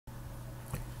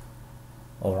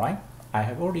Alright, I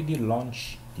have already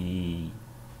launched the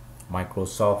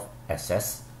Microsoft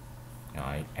Access,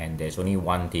 alright, and there's only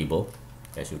one table,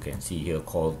 as you can see here,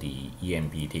 called the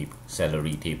EMP table,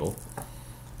 salary table.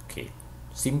 Okay,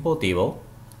 simple table.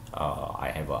 I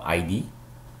have an ID,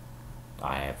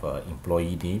 I have an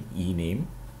employee name, e-name,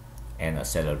 and a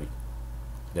salary.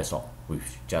 That's all,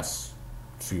 with just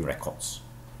 3 records.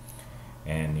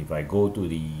 And if I go to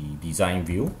the design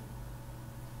view,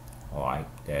 alright,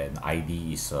 then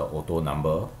ID is auto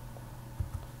number,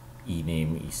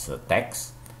 e-name is a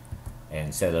text,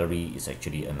 and salary is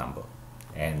actually a number.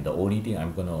 And the only thing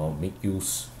I'm gonna make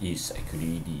use is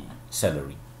actually the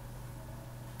salary.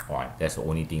 Alright, that's the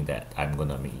only thing that I'm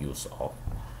gonna make use of.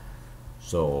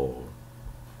 So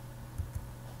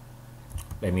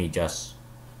let me just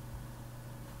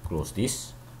close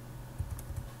this,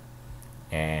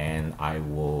 and I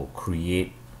will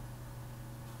create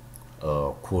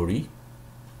a query.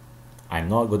 I'm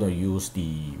not going to use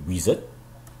the wizard,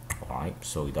 alright,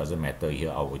 so it doesn't matter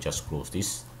here. I will just close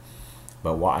this.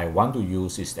 But what I want to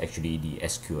use is actually the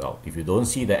SQL. If you don't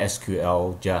see the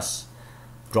SQL, just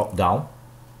drop down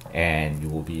and you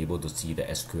will be able to see the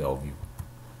SQL view.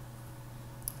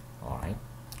 Alright,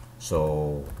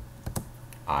 so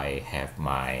I have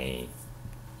my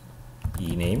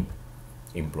e-name,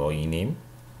 employee name,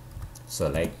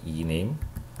 select e-name,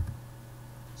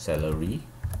 salary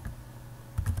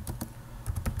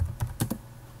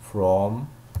from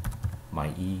my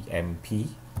EMP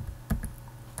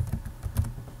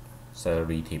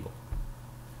salary table.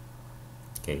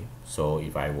 Okay, so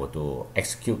if I were to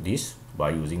execute this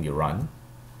by using the run,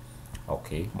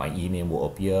 okay, my e-name will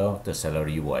appear, the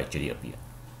salary will actually appear.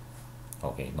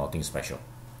 Okay, nothing special.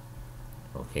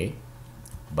 Okay,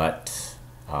 but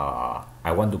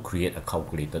I want to create a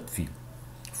calculated field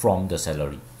from the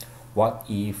salary. What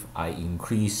if I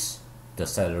increase the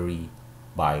salary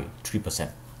by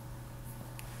 3%?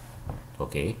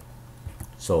 Okay,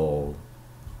 so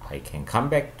I can come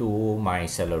back to my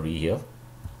salary here,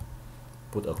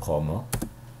 put a comma,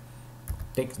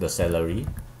 take the salary,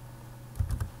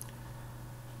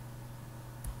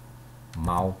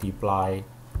 multiply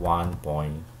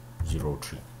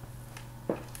 1.03.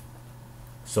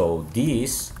 So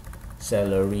this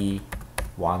salary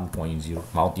 1.0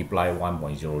 multiply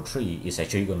 1.03 is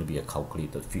actually going to be a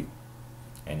calculated field.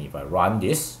 And if I run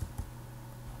this,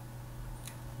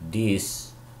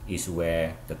 this is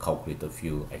where the calculated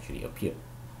field actually appeared.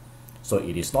 So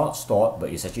it is not stored, but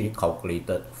it's actually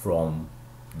calculated from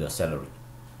the salary.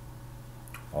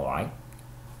 Alright,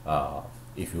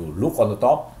 if you look on the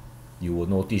top, you will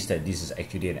notice that this is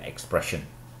actually an expression.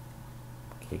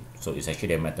 Okay, so it's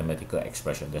actually a mathematical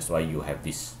expression. That's why you have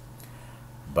this.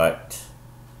 But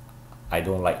I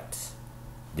don't like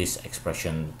this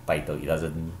expression title. It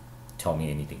doesn't tell me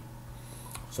anything.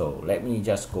 So let me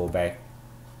just go back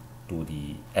to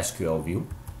the SQL view,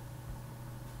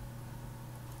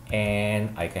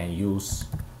 and I can use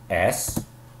S.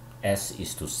 S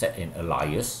is to set an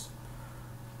alias,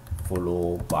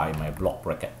 followed by my block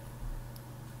bracket.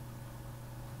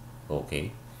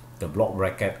 Okay, the block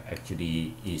bracket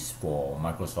actually is for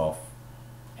Microsoft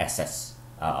Access.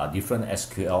 Different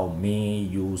SQL may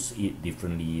use it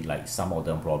differently, like some of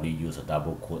them probably use a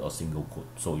double quote or single quote,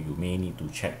 so you may need to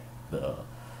check the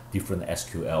different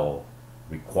SQL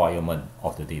requirement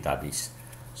of the database.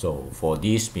 So for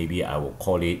this, maybe I will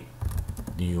call it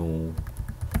new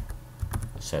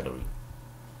salary,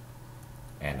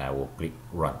 and I will click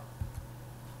run.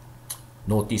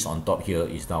 Notice on top here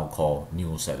is now called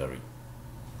new salary.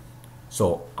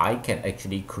 So I can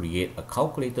actually create a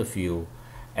calculator field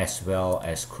as well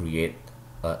as create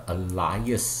an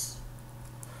alias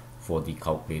for the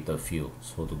calculator field,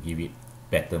 so to give it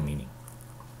better meaning.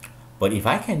 But if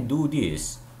I can do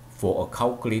this for a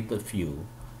calculated field,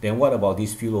 then what about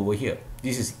this field over here?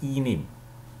 This is e-name.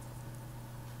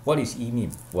 What is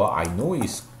e-name? Well, I know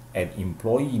it's an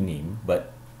employee name,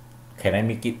 but can I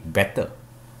make it better?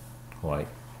 Right?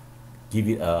 Give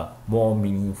it a more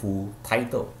meaningful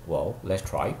title. Well, let's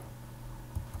try.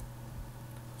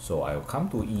 So I'll come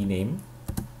to e-name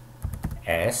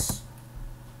as,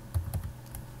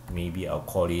 maybe I'll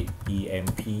call it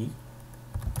EMP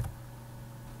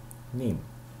name.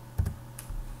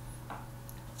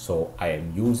 So I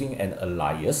am using an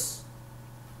alias,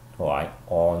 alright,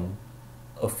 on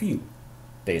a field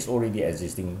that is already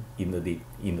existing in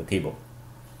the table.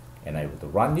 And I will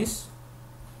run this.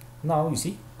 Now you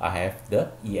see I have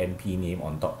the EMP name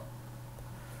on top.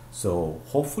 So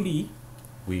hopefully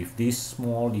with this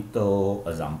small little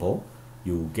example,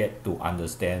 you get to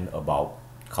understand about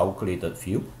calculated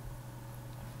field,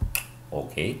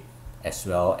 okay, as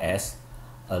well as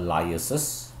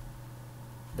aliases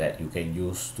that you can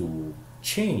use to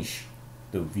change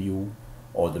the view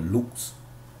or the looks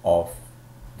of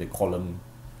the column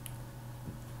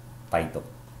title.